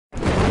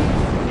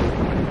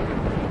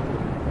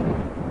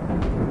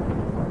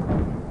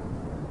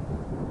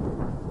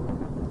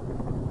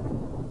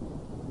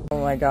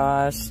my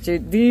gosh,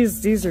 dude,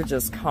 these are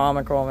just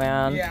comical,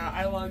 man. Yeah,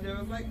 I loved it.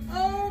 I was like,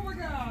 oh my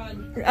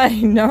god.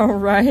 I know,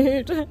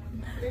 right?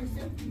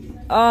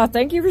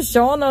 Thank you for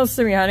showing those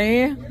to me,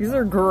 honey. These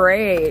are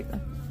great.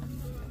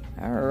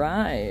 All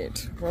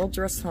right,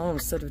 well-dressed home,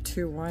 set of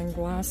 2 wine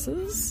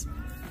glasses.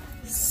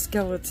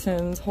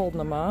 Skeletons holding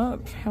them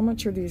up. How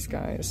much are these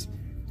guys?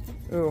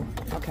 Ooh,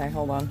 okay,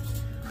 hold on.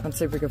 Let's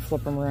see if we can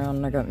flip them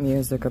around. I got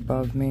music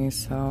above me,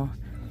 so.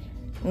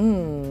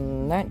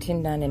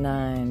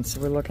 $19.99.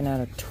 So we're looking at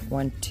a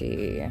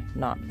 20.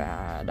 Not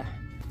bad.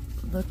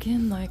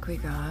 Looking like we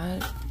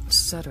got a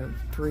set of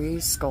 3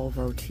 skull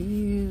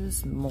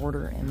votives,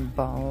 mortar and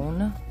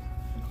bone.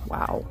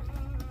 Wow.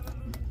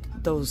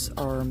 Those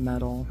are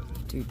metal,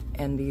 dude,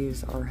 and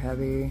these are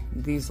heavy.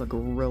 These look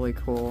really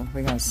cool.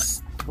 We got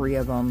 3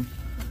 of them.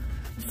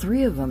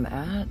 3 of them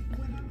at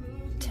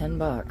 10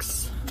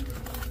 bucks.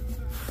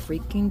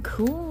 Freaking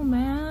cool,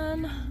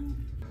 man.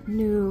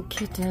 New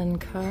kitten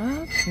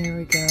cup. Here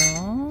we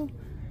go.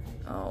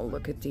 Oh,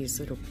 look at these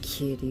little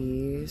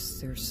kitties.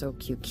 They're so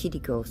cute. Kitty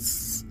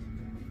ghosts.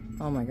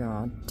 Oh my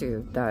god,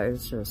 dude, that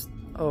is just,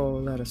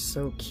 oh, that is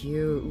so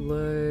cute.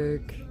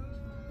 Look.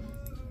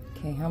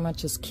 Okay, how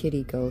much is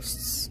kitty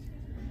ghosts?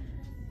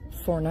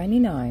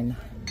 $4.99.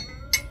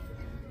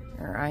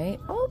 Alright.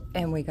 Oh,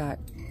 and we got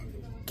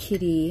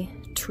kitty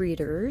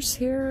treaters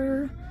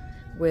here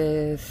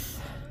with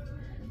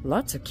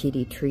lots of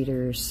kitty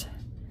treaters.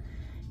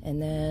 And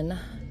then,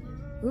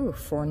 ooh,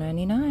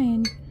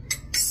 $4.99.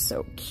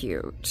 So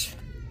cute.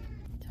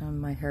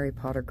 My Harry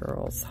Potter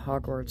girls,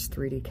 Hogwarts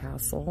 3D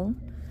Castle.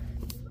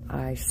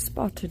 I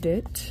spotted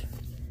it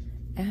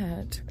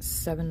at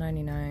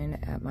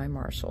 $7.99 at my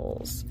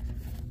Marshall's.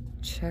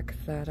 Check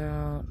that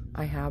out.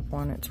 I have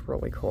one. It's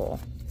really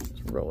cool.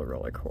 It's really,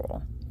 really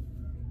cool.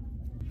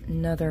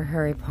 Another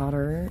Harry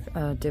Potter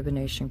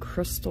divination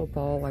crystal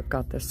ball. I've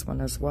got this one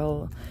as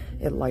well.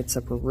 It lights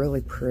up really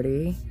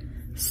pretty.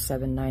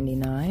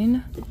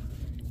 $7.99.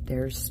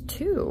 There's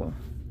 2.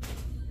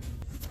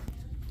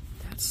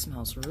 That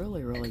smells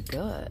really, really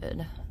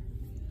good.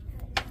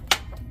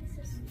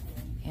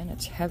 And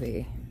it's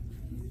heavy.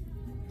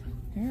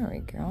 There we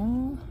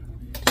go.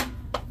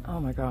 Oh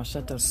my gosh,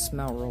 that does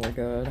smell really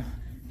good.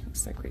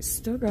 Looks like we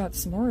still got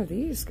some more of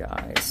these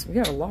guys. We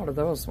got a lot of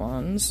those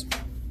ones.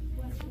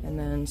 And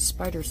then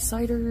spider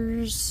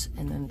ciders.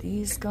 And then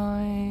these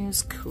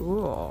guys.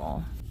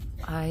 Cool.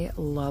 I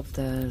love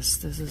this.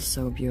 This is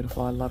so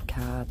beautiful. I love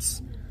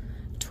cats.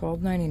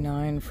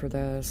 $12.99 for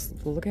this.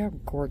 Look how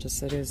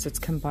gorgeous it is. It's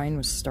combined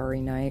with Starry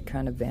Night,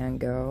 kind of Van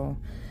Gogh,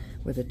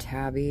 with a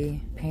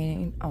tabby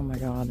painting. Oh my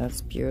god,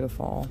 that's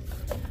beautiful.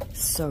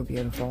 So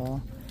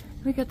beautiful.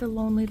 We got the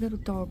lonely little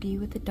doggy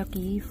with the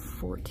ducky,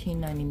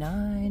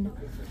 $14.99.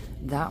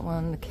 That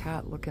one, the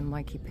cat looking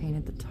like he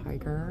painted the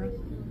tiger.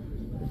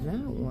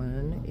 That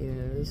one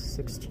is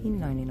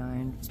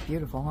 $16.99. It's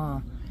beautiful, huh?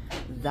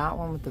 That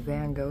one with the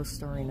Van Gogh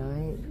Starry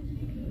Night,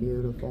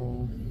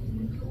 beautiful.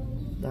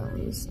 That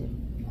was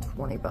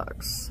 20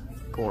 bucks.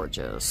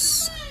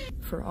 Gorgeous.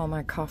 For all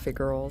my coffee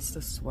girls,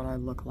 this is what I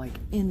look like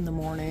in the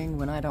morning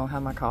when I don't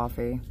have my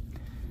coffee.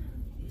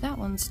 That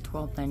one's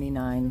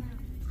 $12.99.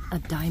 A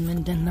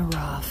diamond in the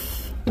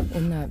rough.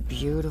 Isn't that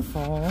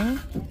beautiful?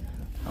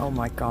 Oh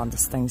my god,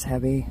 this thing's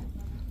heavy.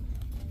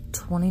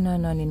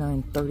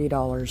 $29.99,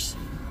 $30.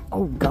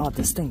 Oh god,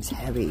 this thing's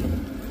heavy.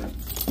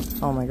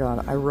 Oh my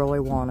god, I really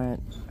want it.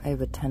 I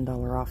have a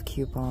 $10 off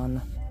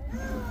coupon.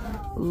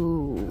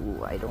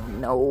 Ooh, I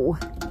don't know.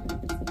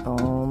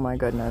 Oh my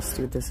goodness,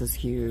 dude, this is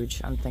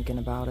huge. I'm thinking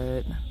about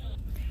it.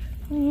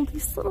 Oh,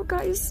 these little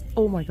guys.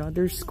 Oh my god,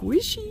 they're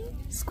squishy.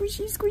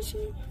 Squishy,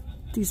 squishy.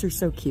 These are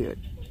so cute.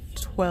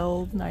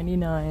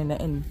 $12.99,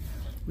 and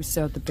we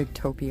still have the big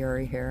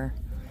topiary here.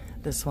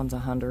 This one's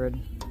 $100.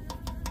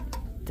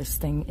 This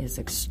thing is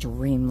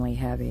extremely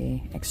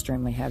heavy,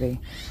 extremely heavy.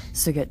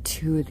 So you get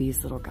 2 of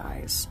these little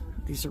guys.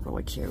 These are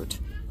really cute.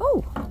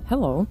 Oh,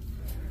 hello.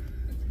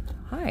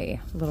 Hi,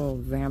 little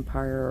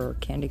vampire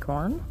candy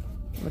corn.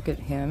 Look at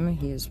him.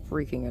 He is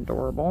freaking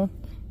adorable.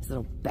 His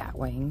little bat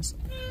wings.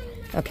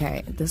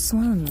 Okay, this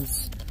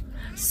one's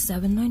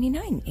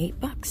 $7.99, 8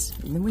 bucks.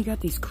 And then we got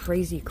these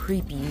crazy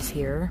creepies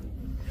here,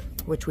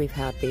 which we've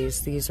had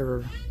these. These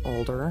are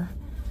older.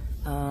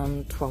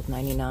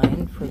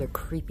 $12.99 for the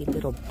creepy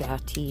little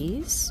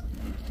batties.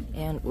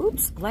 And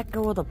oops, let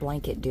go of the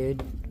blanket,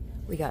 dude.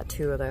 We got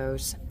 2 of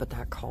those. But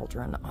that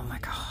cauldron, oh my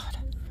god.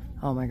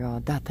 Oh my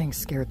god, that thing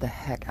scared the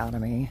heck out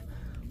of me.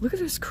 Look at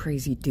this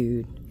crazy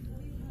dude.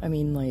 I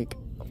mean, like,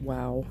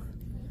 wow.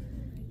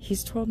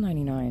 He's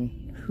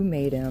 $12.99. Who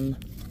made him?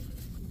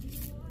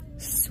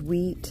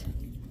 Sweet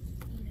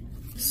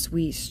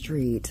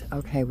Street.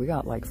 Okay, we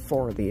got like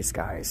 4 of these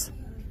guys.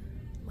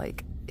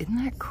 Like,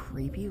 isn't that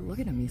creepy? Look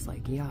at him. He's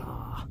like,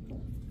 yeah.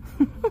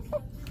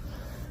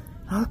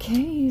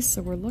 Okay,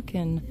 so we're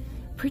looking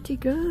pretty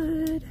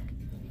good.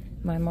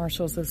 My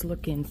Marshall's is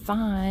looking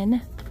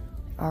fine.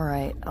 All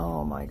right.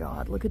 Oh my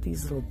god. Look at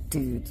these little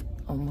dudes.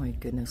 Oh my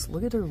goodness.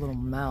 Look at their little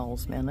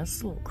mouths, man.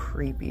 That's a little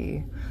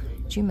creepy.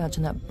 Could you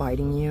imagine that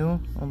biting you?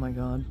 Oh my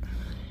god.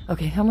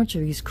 Okay, how much are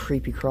these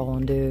creepy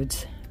crawling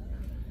dudes?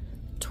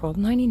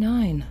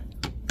 $12.99.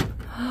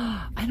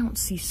 I don't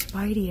see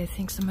Spidey. I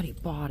think somebody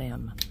bought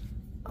him.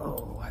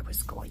 Oh, I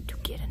was going to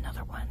get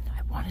another one.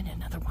 I wanted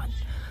another one.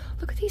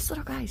 Look at these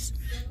little guys.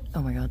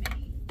 Oh my god.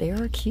 They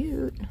are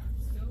cute.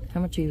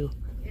 How much are you?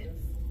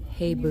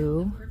 Hey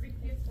Boo.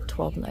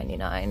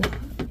 $12.99.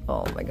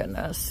 Oh my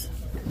goodness.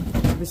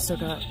 We still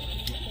got...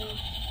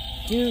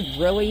 Dude,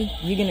 really?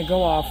 You gonna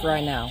go off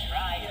right now?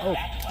 Oh,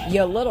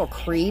 you little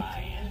creep.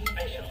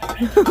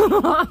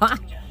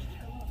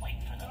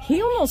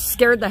 He almost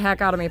scared the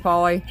heck out of me,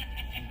 Polly.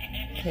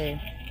 Okay,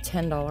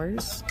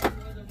 $10.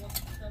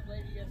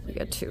 We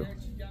got 2.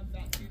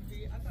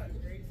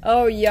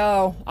 Oh,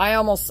 yo. I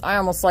almost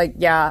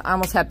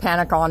had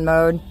panic on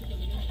mode.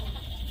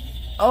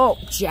 Oh,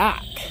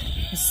 Jack.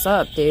 What's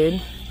up,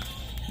 dude?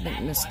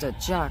 Mr.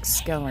 Jack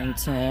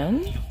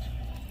Skellington.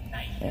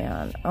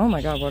 And, oh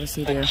my god, what does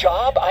he do? The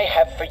job I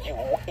have for you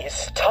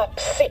is top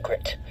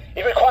secret.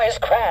 It requires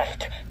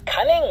craft,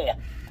 cunning.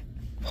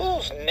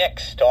 Who's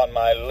next on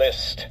my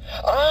list?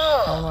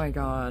 Ah! Oh my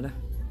god.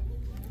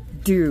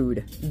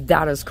 Dude,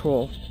 that is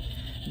cool.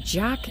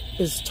 Jack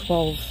is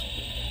 12.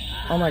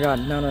 Oh my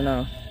god,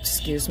 no.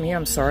 Excuse me,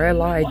 I'm sorry I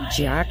lied.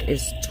 Jack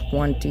is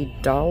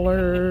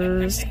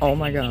 $20. Oh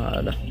my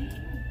god.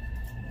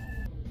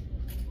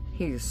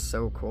 He's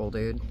so cool,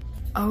 dude.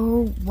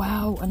 Oh,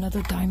 wow,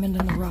 another diamond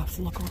in the rough.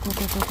 Look.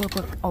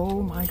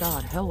 Oh my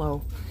god,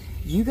 hello.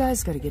 You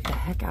guys gotta get the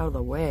heck out of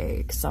the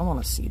way, because I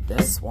want to see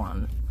this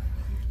one.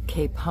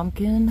 Okay,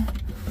 pumpkin,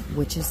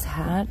 witch's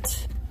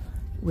hat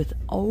with,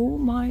 oh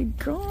my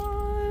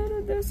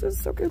god, this is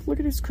so good. Look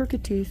at his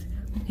crooked teeth.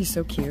 He's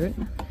so cute.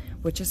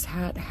 Witch's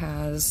hat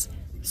has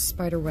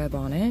spider web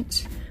on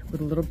it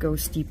with a little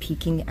ghosty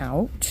peeking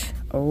out.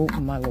 Oh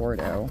my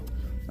lordo.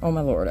 Oh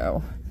my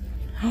lordo.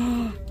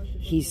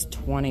 He's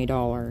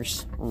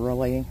 $20.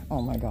 Really?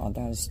 Oh my god,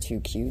 that is too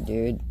cute,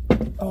 dude.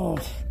 Oh,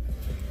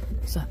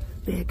 it's a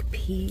big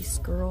piece,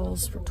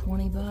 girls, for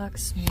 20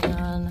 bucks,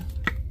 man.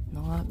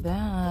 Not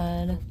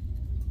bad.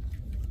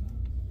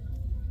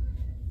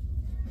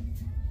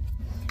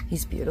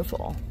 He's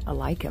beautiful. I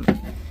like him.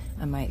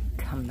 I might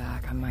come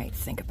back. I might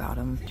think about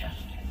him.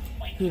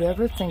 Who'd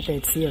ever think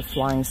they'd see a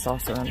flying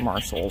saucer in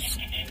Marshall's?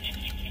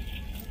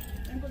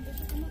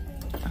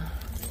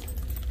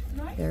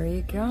 There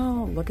you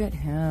go. Look at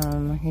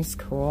him. He's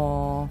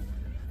cool.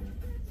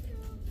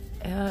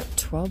 At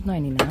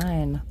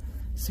 $12.99.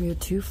 So we have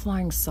 2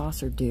 flying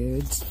saucer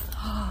dudes.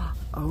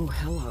 Oh,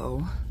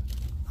 hello.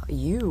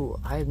 You.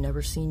 I've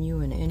never seen you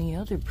in any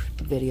other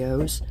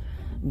videos.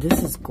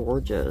 This is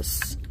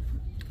gorgeous.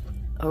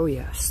 Oh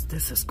yes,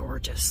 this is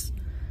gorgeous.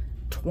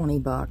 20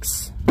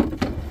 bucks.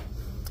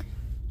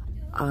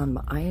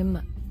 I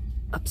am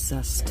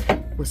obsessed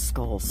with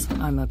skulls.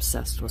 I'm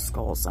obsessed with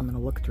skulls. I'm gonna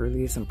look through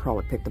these and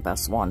probably pick the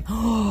best one.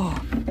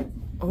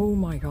 Oh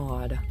my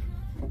god.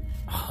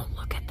 Oh,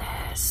 look at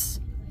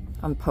this.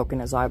 I'm poking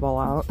his eyeball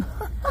out.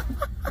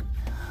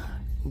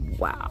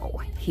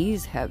 Wow,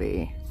 he's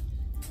heavy.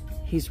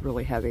 He's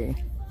really heavy.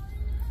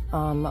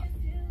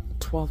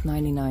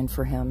 $12.99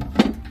 for him.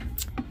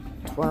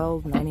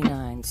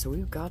 $12.99. So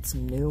we've got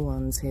some new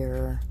ones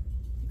here.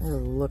 They're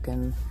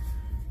looking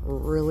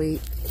really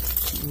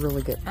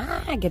good.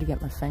 I gotta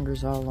get my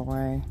fingers all the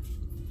way.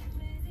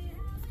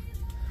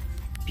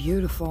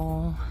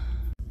 Beautiful.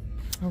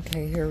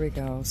 Okay, here we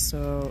go.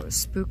 So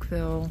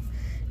Spookville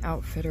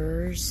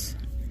Outfitters,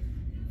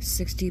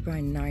 60 by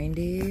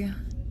 90,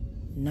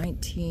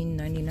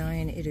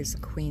 $19.99. It is a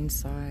queen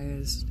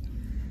size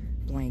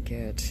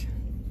blanket,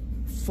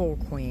 full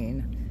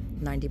queen,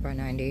 90 by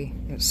 90.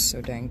 It's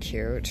so dang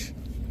cute.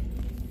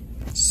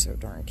 It's so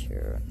darn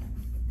cute.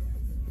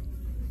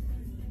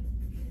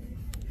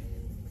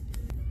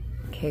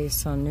 Okay,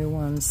 so new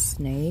one,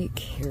 snake.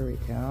 Here we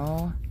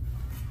go.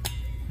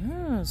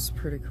 Oh, that's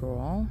pretty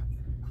cool.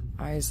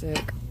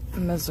 Isaac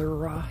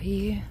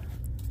Mizrahi.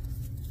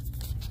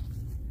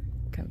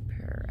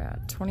 Compare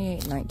at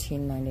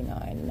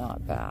 $28.99.99.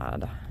 Not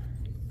bad.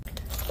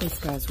 These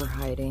guys were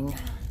hiding.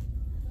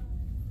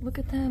 Look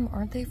at them.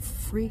 Aren't they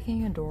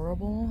freaking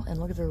adorable?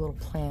 And look at their little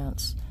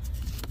plants.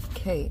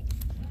 Okay,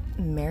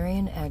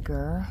 Marion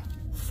Edgar,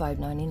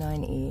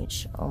 $5.99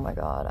 each. Oh my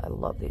god, I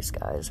love these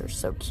guys. They're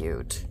so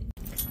cute.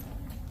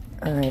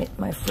 Alright,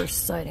 my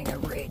first sighting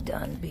of Ray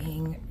Dunn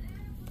being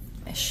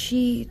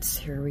sheets.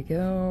 Here we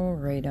go.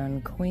 Ray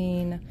Dunn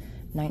Queen,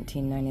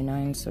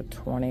 $19.99, so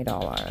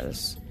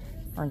 $20.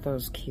 Aren't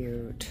those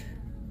cute?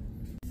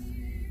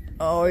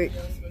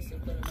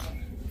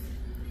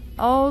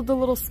 Oh, the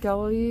little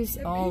skellies.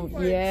 Oh,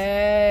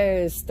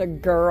 yes, the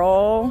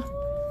girl.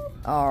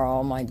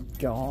 Oh my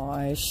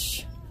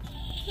gosh.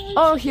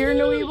 Oh, hear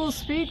no evils,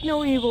 speak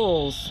no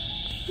evils.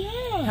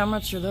 Yeah. How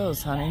much are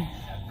those, honey?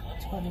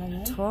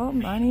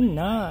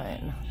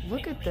 $12.99.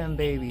 Look at them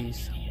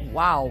babies.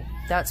 Wow,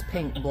 that's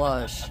pink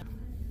blush.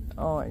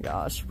 Oh my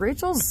gosh.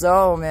 Rachel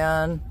Zoe,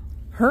 man.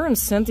 Her and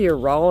Cynthia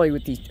Raleigh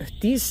with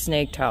these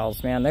snake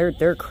towels, man.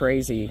 They're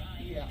crazy.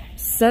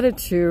 Set it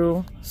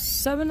to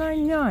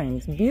 $7.99.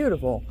 It's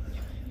beautiful.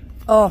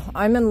 Oh,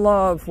 I'm in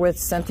love with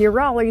Cynthia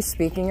Rowley.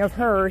 Speaking of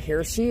her,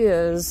 here she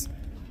is.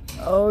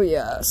 Oh,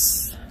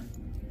 yes.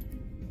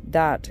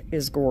 That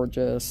is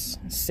gorgeous.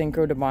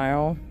 Cinco de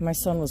Mayo. My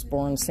son was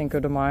born Cinco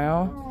de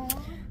Mayo.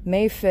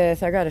 May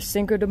 5th, I got a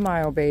Cinco de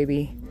Mayo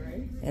baby.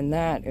 And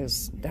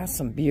that's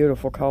some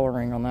beautiful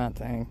coloring on that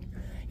thing.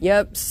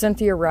 Yep,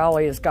 Cynthia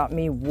Rowley has got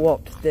me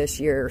whooped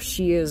this year.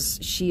 She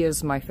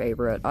is my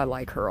favorite. I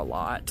like her a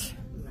lot.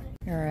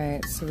 All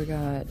right, so we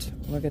got,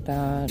 look at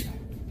that.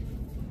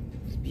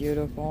 It's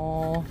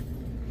beautiful.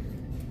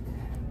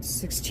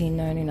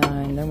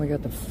 $16.99. Then we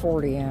got the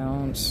 40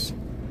 ounce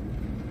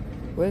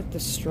with the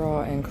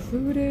straw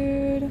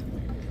included.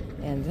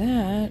 And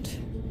that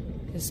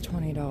is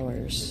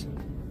 $20.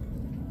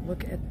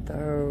 Look at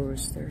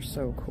those. They're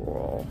so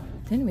cool.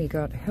 Then we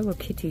got Hello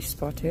Kitty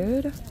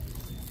spotted.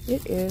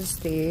 It is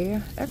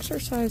the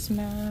exercise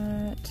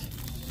mat.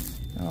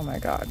 Oh my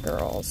god,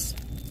 girls.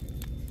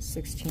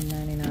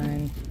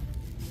 $16.99.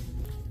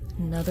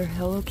 Another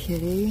Hello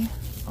Kitty.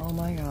 Oh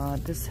my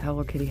god, this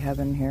Hello Kitty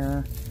heaven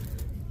here.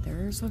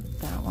 There's what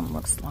that one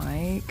looks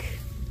like.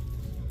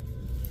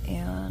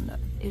 And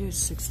it is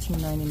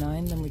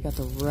 $16.99. Then we got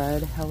the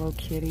red Hello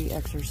Kitty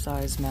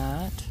exercise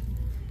mat.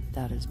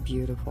 That is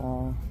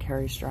beautiful.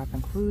 Carry strap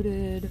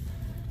included.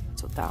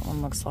 That's what that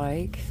one looks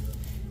like.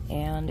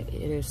 And it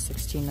is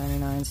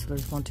 $16.99, so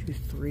there's 1, 2,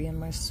 3 in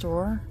my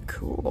store.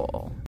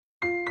 Cool.